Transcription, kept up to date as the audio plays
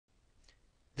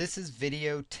This is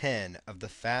video 10 of the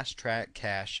Fast Track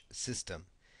Cache system.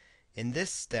 In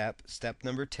this step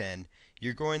number 10,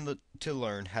 you're going to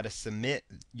learn how to submit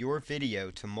your video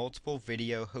to multiple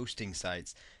video hosting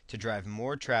sites to drive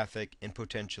more traffic and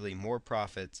potentially more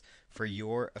profits for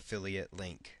your affiliate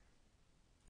link.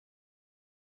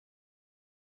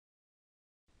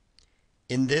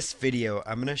 In this video,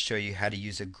 I'm going to show you how to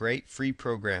use a great free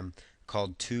program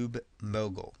called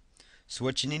tubemogul. So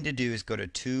what you need to do is go to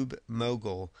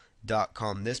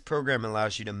tubemogul.com. This program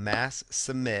allows you to mass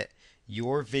submit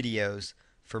your videos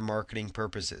for marketing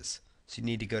purposes. So you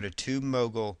need to go to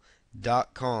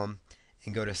tubemogul.com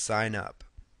and go to sign up.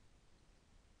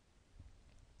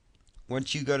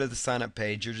 Once you go to the sign up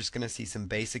page, you're just going to see some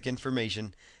basic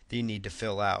information that you need to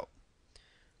fill out.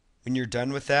 When you're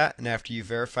done with that, and after you've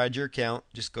verified your account,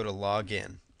 just go to log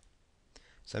in.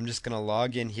 So I'm just going to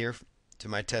log in here to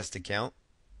my test account.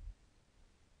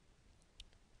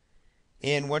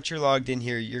 And once you're logged in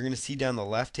here, you're going to see down the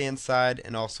left hand side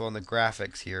and also on the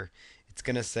graphics here, it's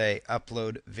going to say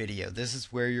upload video. This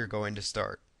is where you're going to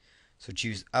start. So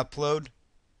choose upload,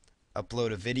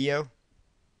 upload a video,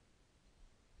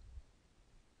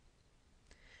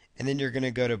 and then you're going to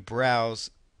go to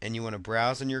browse, and you want to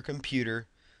browse on your computer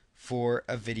for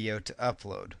a video to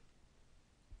upload.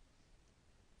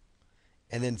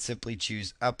 And then simply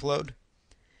choose upload.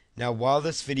 Now while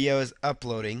this video is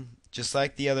uploading, just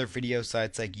like the other video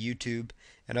sites like YouTube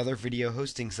and other video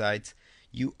hosting sites,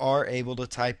 you are able to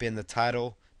type in the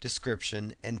title,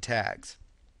 description, and tags.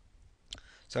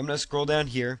 So I'm going to scroll down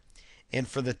here, and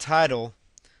for the title,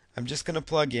 I'm just going to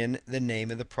plug in the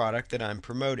name of the product that I'm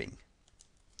promoting.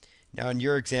 Now in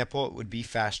your example, it would be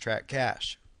Fast Track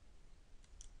Cache.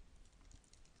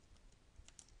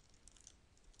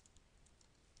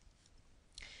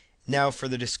 Now for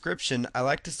the description, I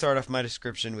like to start off my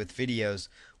description with videos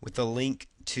with a link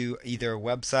to either a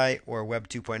website or a Web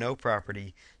 2.0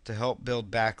 property to help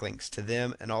build backlinks to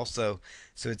them, and also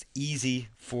so it's easy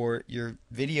for your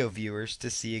video viewers to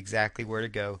see exactly where to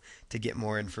go to get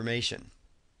more information.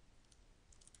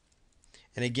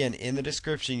 And again, in the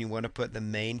description you want to put the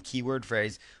main keyword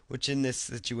phrase, which in this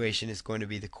situation is going to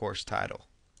be the course title.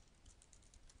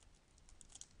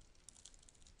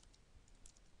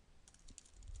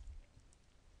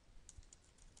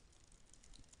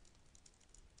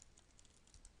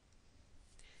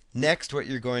 Next, what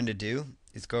you're going to do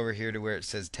is go over here to where it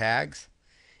says tags,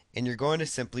 and you're going to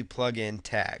simply plug in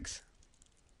tags.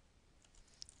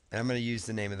 And I'm going to use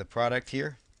the name of the product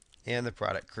here and the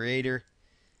product creator.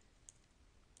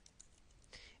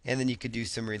 And then you could do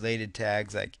some related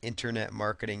tags like internet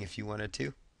marketing if you wanted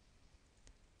to.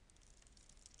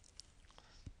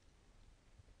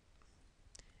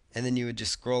 And then you would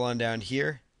just scroll on down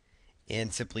here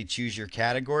and simply choose your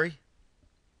category.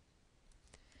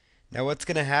 Now what's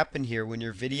going to happen here when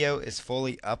your video is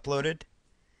fully uploaded,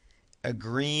 a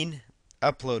green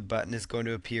upload button is going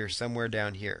to appear somewhere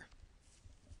down here.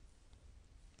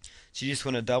 So you just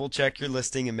want to double check your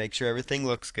listing and make sure everything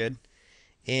looks good.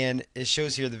 And it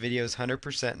shows here the video is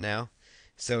 100% now.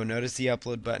 So notice the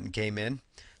upload button came in.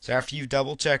 So after you've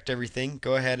double checked everything,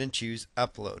 go ahead and choose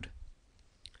upload.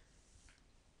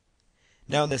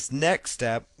 Now in this next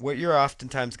step, what you're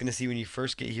oftentimes going to see when you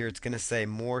first get here, it's going to say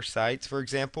more sites, for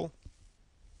example.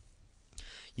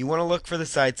 You want to look for the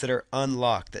sites that are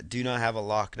unlocked, that do not have a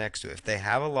lock next to it. If they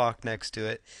have a lock next to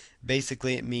it,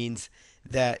 basically it means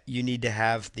that you need to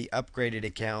have the upgraded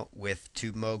account with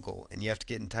tubemogul, and you have to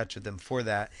get in touch with them for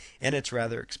that, and it's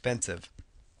rather expensive.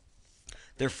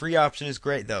 Their free option is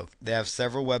great though. They have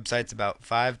several websites, about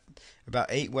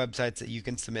 8 websites that you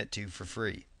can submit to for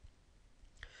free.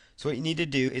 So what you need to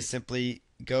do is simply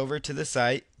go over to the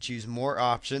site, choose more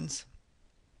options,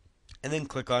 and then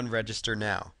click on register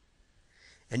now.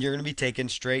 And you're going to be taken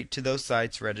straight to those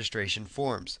sites' registration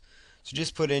forms. So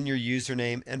just put in your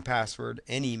username and password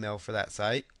and email for that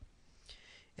site.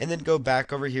 And then go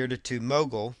back over here to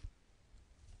tubemogul.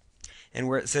 And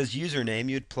where it says username,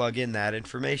 you'd plug in that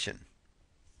information.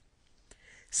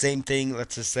 Same thing,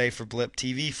 let's just say for Blip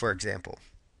TV, for example.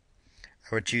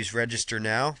 I would choose register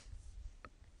now.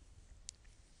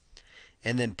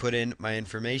 And then put in my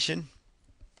information.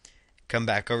 Come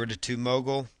back over to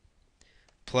tubemogul.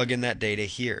 Plug in that data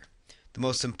here. The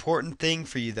most important thing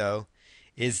for you though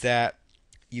is that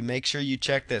you make sure you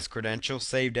check this credentials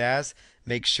saved as.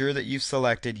 Make sure that you've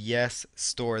selected yes,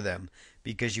 store them,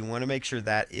 because you want to make sure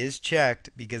that is checked,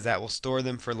 because that will store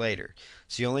them for later.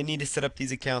 So you only need to set up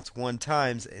these accounts one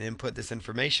time and input this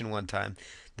information one time.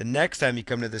 The next time you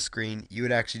come to the screen, you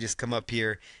would actually just come up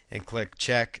here and click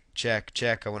check, check,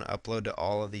 check. I want to upload to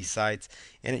all of these sites,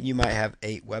 and you might have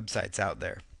 8 websites out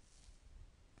there.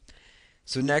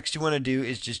 So next you want to do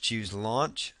is just choose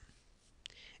launch,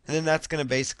 and then that's going to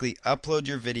basically upload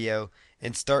your video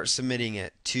and start submitting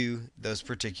it to those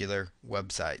particular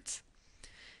websites.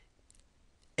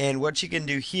 And what you can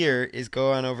do here is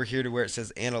go on over here to where it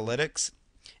says analytics.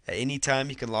 At any time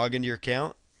you can log into your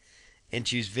account and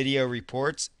choose video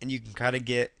reports, and you can kind of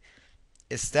get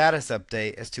a status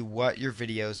update as to what your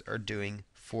videos are doing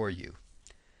for you.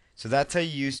 So that's how you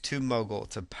use tubemogul.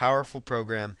 It's a powerful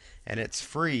program and it's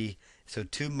free. So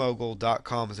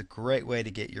tubemogul.com is a great way to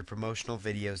get your promotional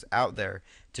videos out there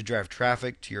to drive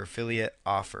traffic to your affiliate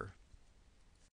offer.